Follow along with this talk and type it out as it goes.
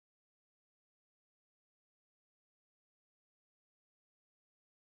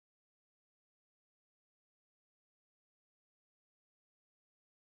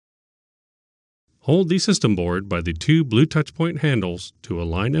Hold the system board by the two blue touchpoint handles to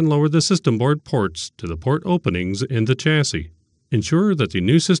align and lower the system board ports to the port openings in the chassis. Ensure that the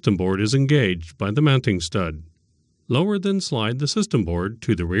new system board is engaged by the mounting stud. Lower then slide the system board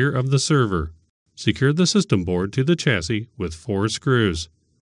to the rear of the server. Secure the system board to the chassis with 4 screws.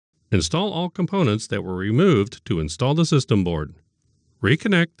 Install all components that were removed to install the system board.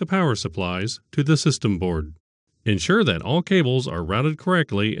 Reconnect the power supplies to the system board. Ensure that all cables are routed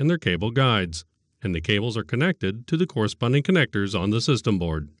correctly in their cable guides, and the cables are connected to the corresponding connectors on the system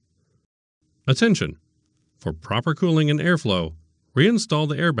board. Attention! For proper cooling and airflow, reinstall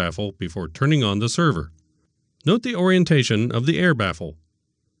the air baffle before turning on the server. Note the orientation of the air baffle.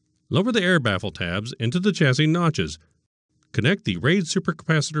 Lower the air baffle tabs into the chassis notches. Connect the RAID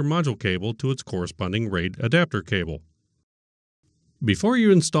supercapacitor module cable to its corresponding RAID adapter cable. Before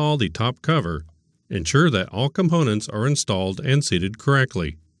you install the top cover, ensure that all components are installed and seated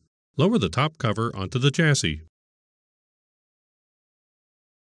correctly. Lower the top cover onto the chassis.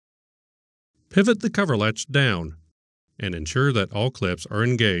 Pivot the cover latch down and ensure that all clips are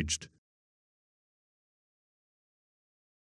engaged.